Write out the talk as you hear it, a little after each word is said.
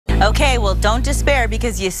Okay, well, don't despair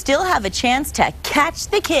because you still have a chance to catch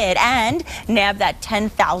the kid and nab that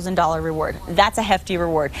 $10,000 reward. That's a hefty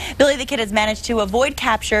reward. Billy the Kid has managed to avoid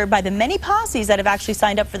capture by the many posses that have actually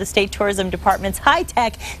signed up for the State Tourism Department's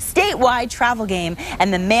high-tech statewide travel game.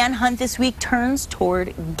 And the manhunt this week turns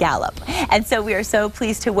toward Gallup. And so we are so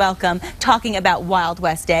pleased to welcome, talking about Wild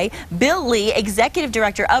West Day, Bill Lee, Executive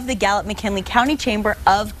Director of the Gallup-McKinley County Chamber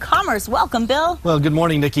of Commerce. Welcome, Bill. Well, good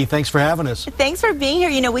morning, Nikki. Thanks for having us. Thanks for being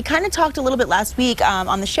here. You know, we kind of talked a little bit last week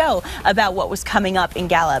on the show about what was coming up in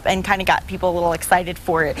Gallup and kind of got people a little excited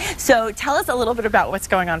for it. So tell us a little bit about what's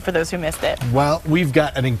going on for those who missed it. Well, we've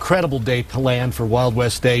got an incredible day planned for Wild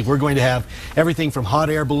West Day. We're going to have everything from hot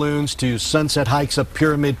air balloons to sunset hikes up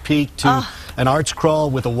Pyramid Peak to an arch crawl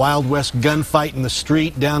with a Wild West gunfight in the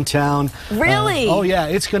street downtown. Really? Oh, yeah.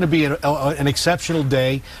 It's going to be an exceptional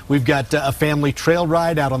day. We've got a family trail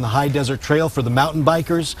ride out on the High Desert Trail for the mountain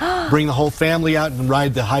bikers. Bring the whole family out and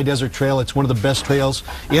ride the High Desert Trail. It's one of the best trails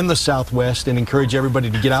in the Southwest, and encourage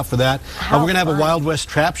everybody to get out for that. We're going to have a Wild West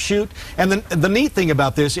trap shoot. And the neat thing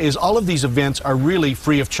about this is all of these events are really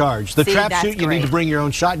free of charge. The trap shoot, you need to bring your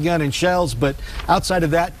own shotgun and shells, but outside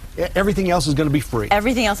of that, everything else is going to be free.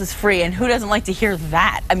 Everything else is free, and who doesn't like to hear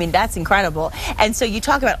that? I mean, that's incredible. And so you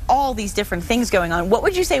talk about all these different things going on. What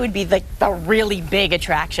would you say would be the really big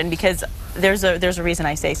attraction? Because there's a reason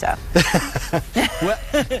I say so. Well,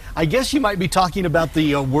 I guess you might be talking about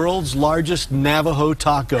the world's largest Navajo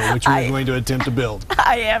taco, which we're going to attempt to build.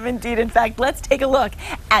 I am indeed. In fact, let's take a look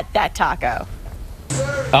at that taco.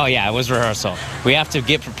 Oh yeah, it was rehearsal. We have to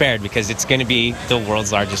get prepared because it's going to be the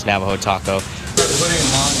world's largest Navajo taco.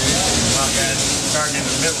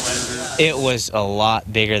 It was a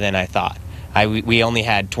lot bigger than I thought. We only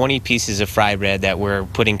had 20 pieces of fry bread that we're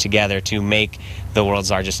putting together to make the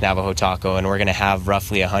world's largest Navajo taco, and we're going to have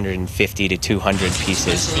roughly 150 to 200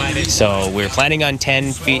 pieces. So we're planning on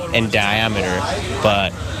 10 feet in diameter,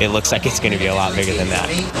 but it looks like it's going to be a lot bigger than that.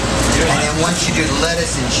 And then once you do the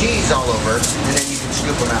lettuce and cheese all over, and then you can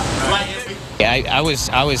scoop them out. Yeah, I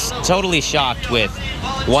was totally shocked with,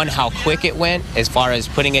 one, how quick it went as far as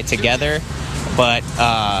putting it together, but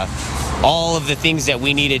all of the things that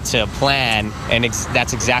we needed to plan, and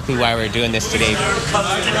that's exactly why we're doing this today. Look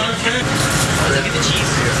at the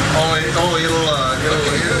cheese.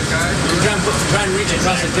 Try and reach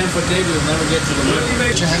across a 10-foot table and never get to the middle.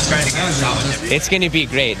 It's going to be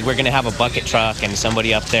great. We're going to have a bucket truck and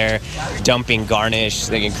somebody up there dumping garnish,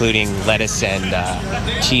 including lettuce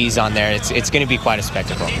and cheese on there. It's going to be quite a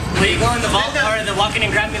spectacle. Will you go in the vault or the walk-in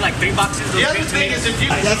and grab me like 3 boxes of green tomatoes?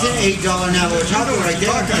 That's an $8 Navajo taco right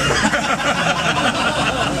there.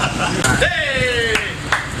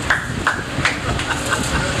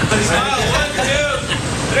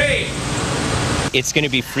 Hey! It's going to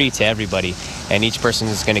be free to everybody, and each person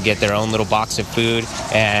is going to get their own little box of food,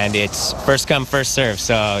 and it's first come, first serve,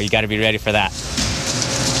 so you got to be ready for that.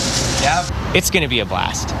 Yeah. It's going to be a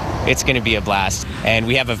blast. It's going to be a blast, and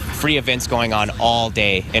we have free events going on all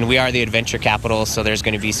day, and we are the adventure capital, so there's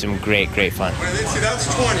going to be some great fun. See,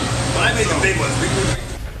 that's 20. I made the big ones.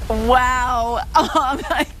 Wow. Oh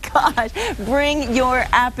my gosh. Bring your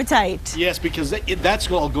appetite. Yes, because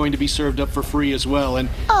that's all going to be served up for free as well. And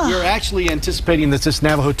we're actually anticipating that this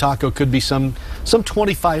Navajo taco could be some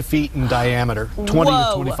 25 feet in diameter. 20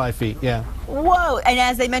 to 25 feet, yeah. Whoa. And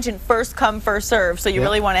as they mentioned, first come, first serve, so you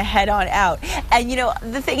really want to head on out. And you know,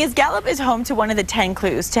 the thing is, Gallup is home to one of the 10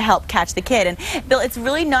 clues to help catch the kid. And Bill, it's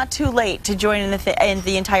really not too late to join in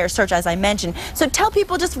the entire search, as I mentioned. So tell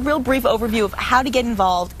people just a real brief overview of how to get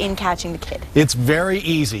involved in catching the kid. It's very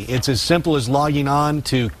easy. It's as simple as logging on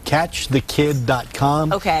to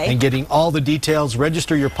catchthekid.com and getting all the details.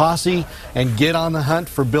 Register your posse and get on the hunt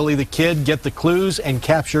for Billy the Kid. Get the clues and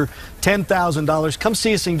capture $10,000. Come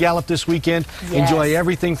see us in Gallup this weekend. Yes. Enjoy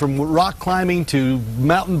everything from rock climbing to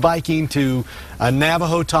mountain biking to a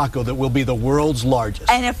Navajo taco that will be the world's largest.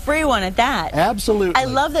 And a free one at that. Absolutely. I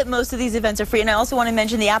love that most of these events are free. And I also want to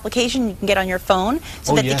mention the application you can get on your phone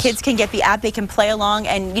so that the kids can get the app, they can play along,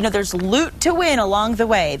 and you know, there's loot to win along the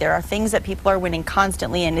way. There are things that people are winning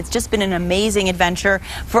constantly, and it's just been an amazing adventure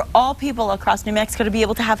for all people across New Mexico to be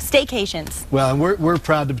able to have staycations. Well, and we're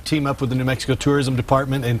proud to team up with the New Mexico Tourism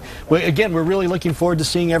Department, and again, we're really looking forward to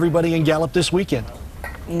seeing everybody in Gallup this weekend.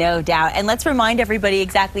 No doubt. And let's remind everybody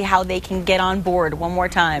exactly how they can get on board one more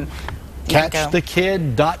time.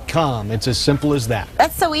 CatchTheKid.com. It's as simple as that.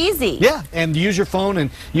 That's so easy. Yeah, and use your phone and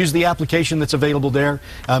use the application that's available there.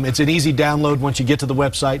 It's an easy download once you get to the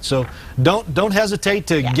website, so don't hesitate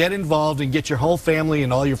to get involved and get your whole family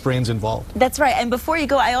and all your friends involved. That's right. And before you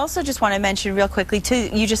go, I also just want to mention real quickly, too,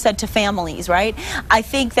 you just said to families, right? I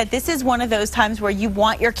think that this is one of those times where you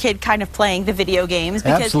want your kid kind of playing the video games,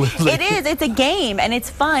 because Absolutely. it's a game and it's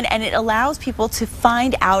fun, and it allows people to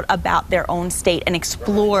find out about their own state and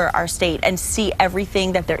explore our state and see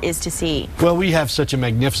everything that there is to see. Well, we have such a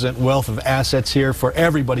magnificent wealth of assets here for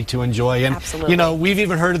everybody to enjoy. And, Absolutely. you know, we've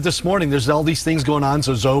even heard it this morning. There's all these things going on,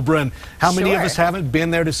 so Zobra, and how many of us haven't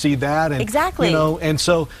been there to see that? And, Exactly. You know, and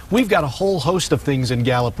so we've got a whole host of things in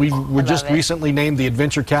Gallup. We were just recently named the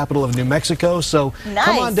Adventure Capital of New Mexico, so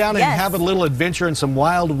come on down and have a little adventure and some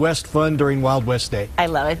Wild West fun during Wild West Day. I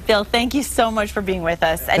love it. Bill, thank you so much for being with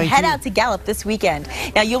us. And head out to Gallup this weekend.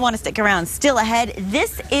 Now, you'll want to stick around. Still ahead,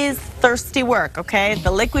 this is thirsty work, okay?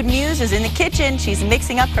 The Liquid Muse is in the kitchen. She's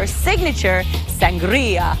mixing up her signature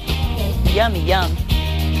sangria. Yummy, yum.